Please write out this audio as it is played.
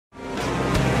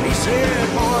Said,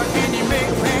 boy, can you make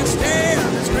fans stand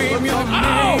and scream your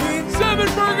name?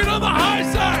 Sevenbergen on the high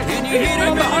side. Can you hit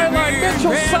On the high line,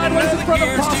 Mitchell sideways in front of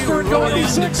Foster and going to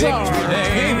 6R.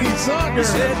 Amy Zucker.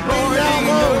 Down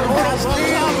low, Coral's on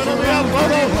top, and on the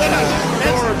outside,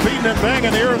 Miller beating and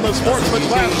banging here in the sportsman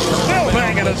class. Still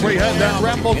banging as we head down.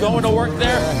 Remble going to work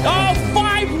there. Oh,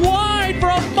 5 wide for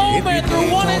a moment through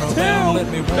 1 and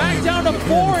 2. Back down to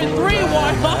 4 and 3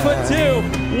 wide off of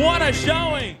 2. What a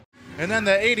showing. And then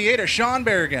the 88 of Sean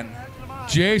Berrigan.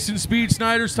 Jason Speed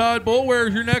Snyder's Todd Bullware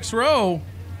is your next row.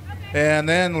 And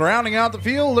then rounding out the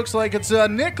field, looks like it's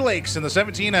Nick Lakes in the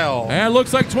 17L. And it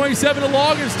looks like 27 of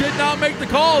Loggins did not make the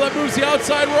call. That moves the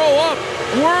outside row up.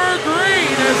 We're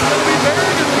green. It's going to be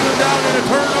Berrigan leading down into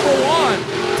turn number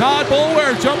 1. Todd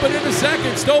Bullware jumping into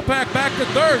second. Stopak back to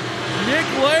third. Nick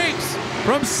Lakes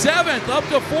from 7th up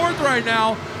to 4th right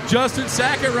now. Justin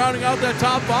Sackett rounding out that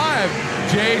top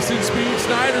 5. Jason Speed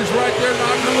Snyder's right there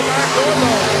knocking on the back door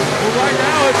though. But right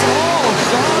now it's all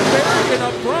Sean Berrigan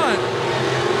up front.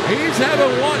 He's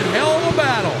having one hell of a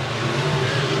battle.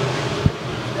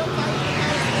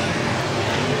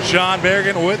 Sean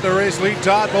Berrigan with the race lead.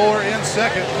 Todd Bowler in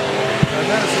second. And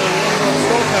then it's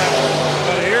Stopak.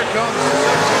 But here comes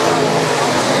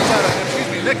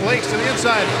Nick Lakes to the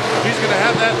inside. He's going to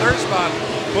have that third spot.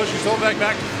 Pushing Stopak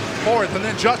back to 4th. And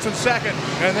then Justin second.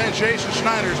 And then Jason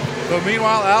Schneiders. But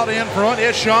meanwhile, out in front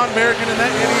is Sean Berrigan in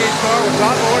that 88 car with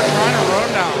Todd Bowler trying to run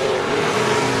him down.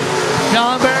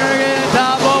 Sean Berrigan and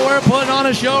Todd Bullware putting on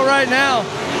a show right now.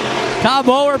 Todd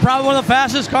Bullware, probably one of the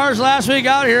fastest cars last week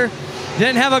out here.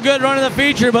 Didn't have a good run in the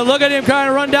feature, but look at him trying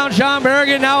to run down Sean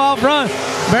Berrigan now out front.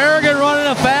 Berrigan running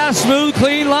a fast, smooth,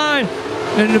 clean line.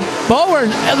 And Bullware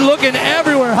looking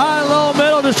everywhere, high, low,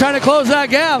 middle, just trying to close that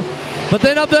gap. But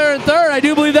then up there in third, I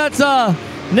do believe that's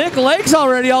Nick Lakes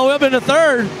already all the way up into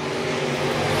third.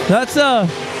 That's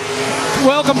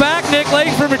welcome back, Nick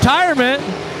Lakes, from retirement.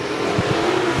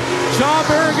 Sean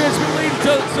Berrigan's been leading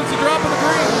since the drop of the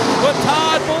green, but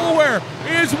Todd Bullware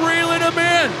is reeling him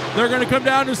in. They're going to come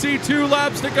down to see 2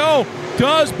 laps to go.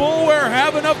 Does Bullware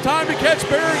have enough time to catch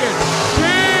Berrigan?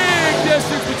 Big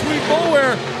distance between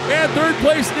Bullware and third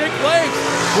place Nick Lakes.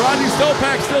 Rodney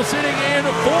Stopak still sitting in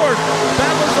 4th.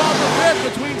 Battles on the 5th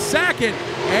between Sackett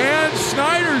and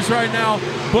Schneiders right now.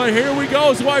 But here we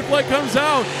go as the white flag comes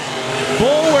out.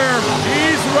 Bullware,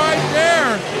 he's right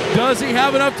there. Does he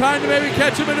have enough time to maybe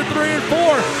catch him into 3 and 4?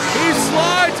 He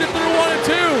slides it through 1 and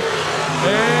 2.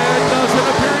 And doesn't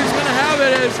appear he's going to have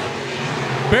it as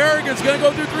Berrigan's going to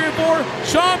go through 3 and 4.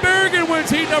 Sean Berrigan wins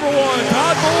heat number 1.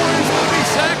 Todd Bullware is going to be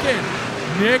second.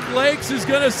 Nick Lakes is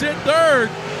going to sit third.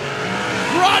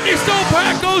 Rodney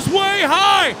Stopak goes way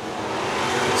high.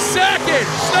 Second,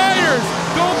 Schneiders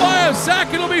go by him.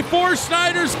 Second will be 4,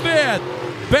 Schneiders 5th.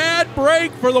 Bad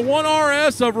break for the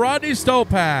 1RS of Rodney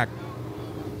Stopak.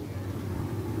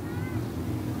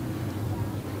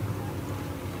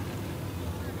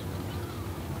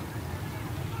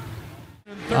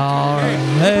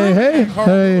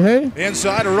 Hey.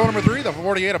 Inside of row number 3, the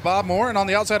 48 of Bob Moore, and on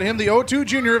the outside of him, the 02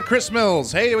 junior of Chris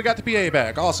Mills. Hey, we got the PA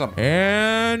back. Awesome.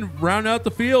 And round out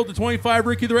the field, the 25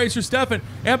 Ricky the Racer Steffen.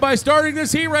 And by starting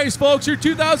this heat race, folks, your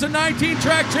 2019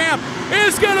 track champ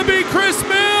is going to be Chris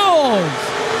Mills.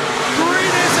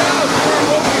 Green is out.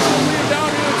 He's going to lead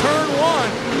down into turn 1.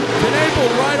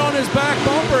 Denable right on his back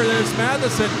bumper. There's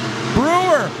Matheson.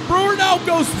 Brewer now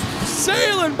goes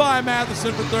sailing by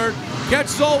Matheson for third.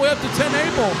 Catches all the way up to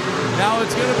Denable. Now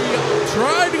it's going to be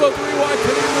trying to go 3 wide.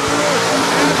 Denable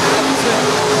and Matheson.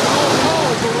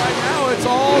 Oh, but right now it's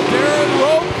all Darren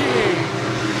Ropke.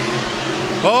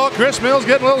 Oh, Chris Mills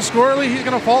getting a little squirrely. He's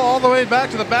going to fall all the way back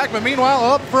to the back, but meanwhile,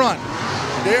 up front,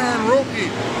 Darren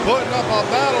Ropke putting up a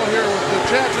battle here with the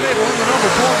Chad Denable in the number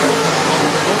 20.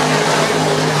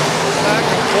 Back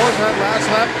and forth that last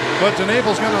lap, but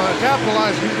Denable's going to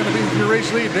capitalize. He's going to be the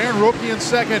race lead. Darren Ropke in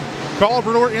second, Carl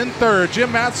Brewer in third,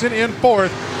 Jim Matheson in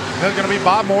 4th. Then going to be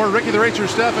Bob Moore, Ricky the Racer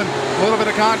Steffen, a little bit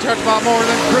of contact with Bob Moore, and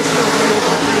then Chris Mills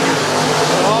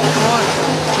off front.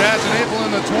 Chad Denable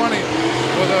in the 20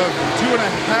 with a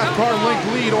 2.5 car length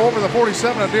lead over the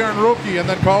 47 of Darren Ropke, and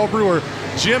then Carl Brewer,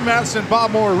 Jim Matheson, Bob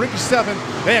Moore, Ricky Steffen,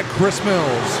 and Chris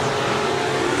Mills.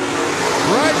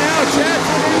 Right now, Chad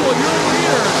Denable, your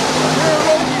leader. Darren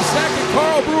Ropke second,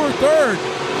 Carl Brewer third.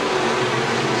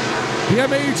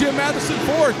 PMA Jim Matheson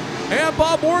 4th. And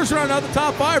Bob Moore's around out the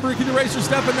top 5. Ricky the Racer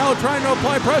Steffen now trying to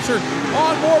apply pressure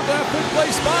on Moore for that 5th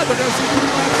place spot, but as he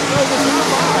goes not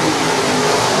by.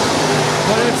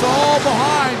 But it's all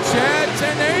behind Chad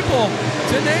Denable.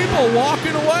 Denable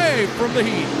walking away from the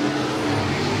heat.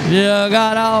 Yeah,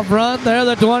 got out front there.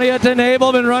 The 20 at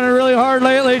Denable, been running really hard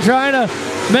lately, trying to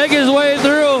make his way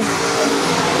through.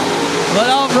 But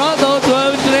out front, though,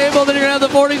 to able, then you're going to have the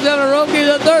 47 of Roki,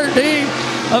 the 13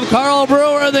 of Carl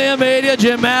Brewer, and the M80 of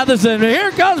Jim Matheson.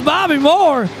 Here comes Bobby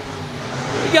Moore.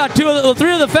 You got three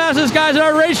of the fastest guys at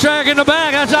our racetrack in the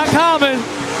back. That's not common.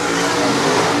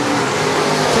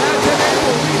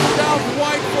 Down the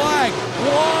white flag.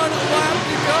 1 lap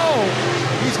to go.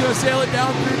 He's going to sail it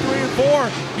down through 3 and 4.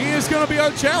 He is going to be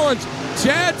our challenge.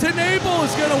 Chad Tenable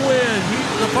is going to win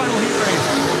the final heat race.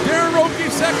 Darren Roke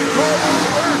second, Carl Brewer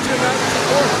third, Jim Matheson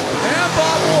fourth, and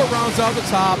Bob Moore rounds out the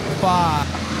top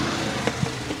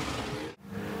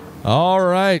 5. All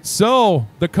right, so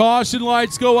the caution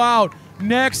lights go out.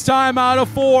 Next time out of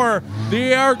 4,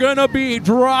 they are going to be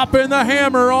dropping the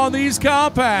hammer on these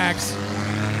compacts.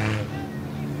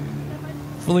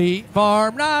 Fleet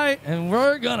Farm Night, and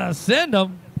we're going to send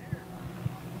them.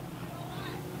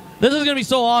 This is going to be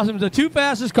so awesome. The 2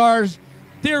 fastest cars,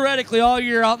 theoretically, all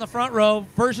year out in the front row,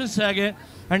 first and second,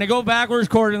 and they go backwards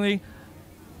accordingly.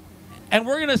 And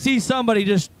we're going to see somebody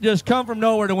just come from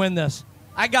nowhere to win this.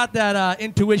 I got that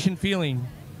intuition feeling.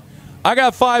 I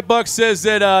got $5 says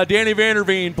that Danny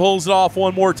Vanderveen pulls it off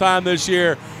one more time this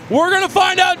year. We're going to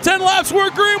find out in 10 laps. We're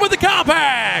agreeing with the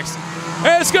compacts.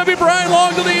 And it's going to be Brian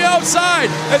Long to the outside.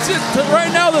 That's it.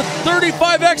 Right now, the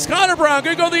 35X Connor Brown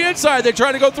going to go to the inside. They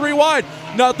try to go 3 wide.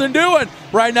 Nothing doing.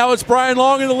 Right now, it's Brian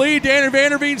Long in the lead. Danny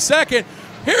Vanderveen second.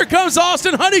 Here comes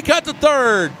Austin Honeycutt to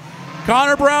third.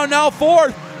 Connor Brown now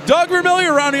fourth. Doug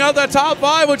Vermillion rounding out that top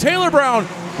 5 with Taylor Brown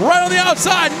right on the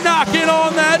outside, knocking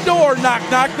on that door. Knock,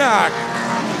 knock, knock.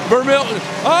 Vermillion.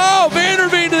 Oh,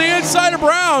 Vanderveen to the inside of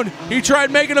Brown. He tried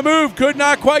making a move, could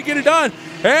not quite get it done.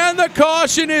 And the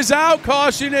caution is out.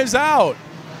 Caution is out.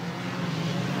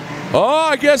 Oh,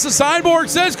 I guess the signboard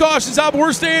says caution's out, but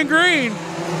we're staying green.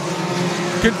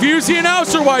 Confuse the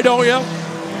announcer, why don't you?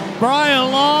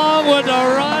 Brian Long with the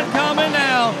run coming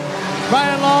now.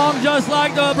 Brian Long, just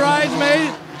like the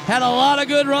bridesmaid, had a lot of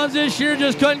good runs this year,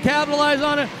 just couldn't capitalize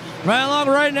on it. Brian Long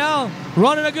right now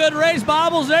running a good race.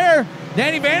 Bobbles there.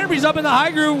 Danny Vanderbeek's up in the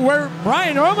high groove where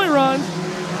Brian normally runs.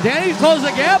 Danny's closed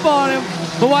the gap on him.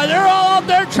 But while they're all out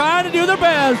there trying to do their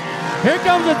best, here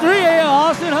comes the 3A of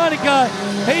Austin Honeycutt.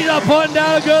 He's up putting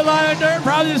down a good line of dirt.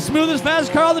 Probably the smoothest,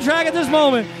 fastest car on the track at this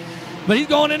moment. But he's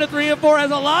going into 3 and 4. Has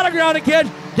a lot of ground to catch.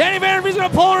 Danny Vanderbeek's going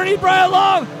to pull underneath Brian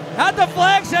Long. At the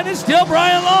flag set, it's still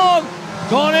Brian Long.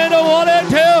 Going into 1 and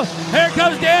 2. Here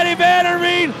comes Danny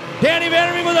Vanderbeek. Danny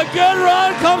Vanderbeek with a good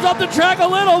run. Comes up the track a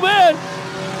little bit.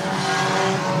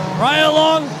 Brian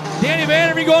Long, Danny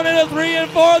Vanderbeek going into 3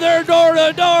 and 4. They're door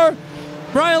to door.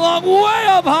 Brian Long way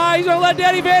up high. He's going to let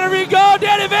Danny Vanderbeek go.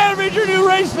 Danny Vanderbeek, your new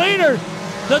race leader.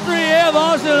 The 3A of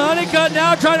Austin Honeycutt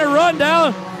now trying to run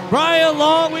down Brian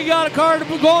Long. We got a car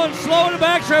going slow in the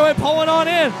back straightaway, pulling on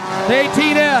in. The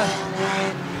 18S.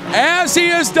 As he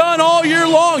has done all year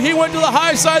long, he went to the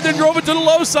high side, then drove it to the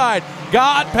low side.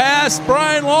 Got past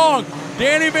Brian Long.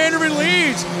 Danny Vanderbeek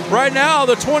leads. Right now,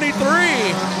 the 23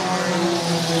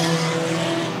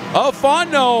 of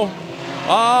Fondo.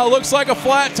 Looks like a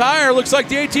flat tire. Looks like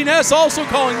the 18S also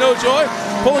calling no joy.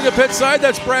 Pulling a pit side.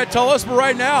 That's Brad Tullis. But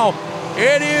right now,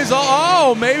 it is,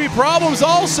 maybe problems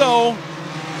also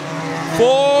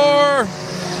for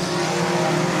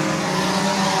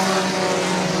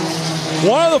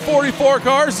one of the 44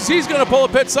 cars. He's going to pull a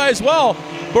pit side as well.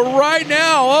 But right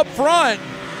now, up front,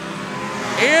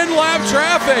 in lap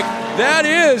traffic, that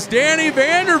is Danny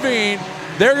Vanderveen.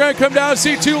 They're going to come down and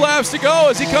see 2 laps to go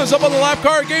as he comes up on the lap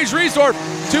car at Gage Riesdorf.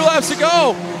 2 laps to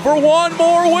go for one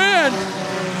more win.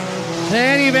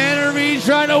 Danny Vanderbeek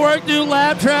trying to work through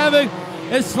lap traffic.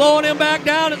 It's slowing him back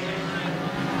down.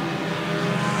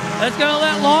 That's going to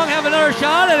let Long have another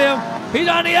shot at him. He's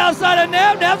on the outside of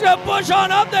Nev. Nev's going to push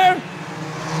on up there.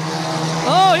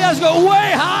 Oh, he has to go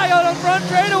way high on the front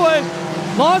straightaway.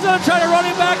 Long's going to try to run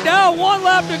him back down. 1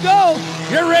 lap to go.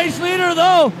 Your race leader,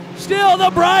 though, still the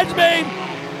bridesmaid,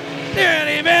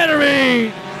 Danny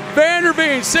Vanderbeek.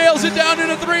 Vanderbeek sails it down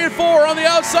into 3 and 4 on the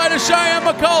outside of Cheyenne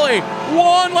McCauley.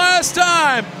 One last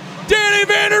time. Danny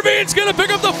Vanderbeek's going to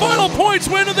pick up the final points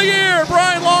win of the year.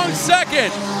 Brian Long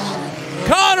second.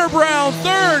 Connor Brown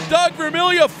third. Doug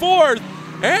Vermillion fourth.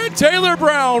 And Taylor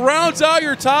Brown rounds out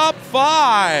your top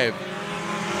 5.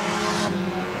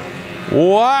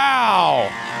 Wow.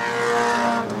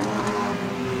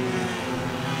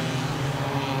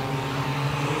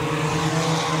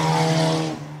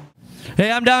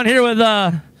 Hey, I'm down here with,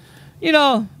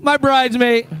 my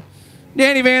bridesmaid,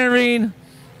 Danny Vanderveen.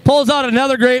 Pulls out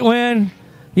another great win.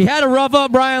 He had to rough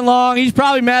up Brian Long. He's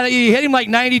probably mad at you. You hit him like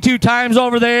 92 times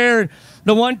over there.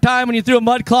 The one time when you threw a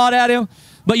mud clod at him.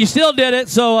 But you still did it,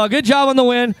 so good job on the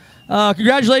win.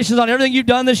 Congratulations on everything you've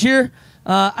done this year.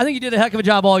 I think you did a heck of a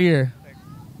job all year.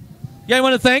 Yeah, I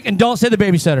want to thank, and don't say the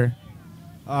babysitter.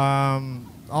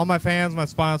 All my fans, my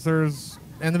sponsors,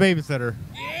 and the babysitter.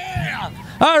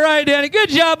 All right, Danny. Good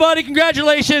job, buddy.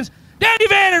 Congratulations. Danny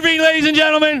Vanderveen, ladies and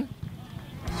gentlemen.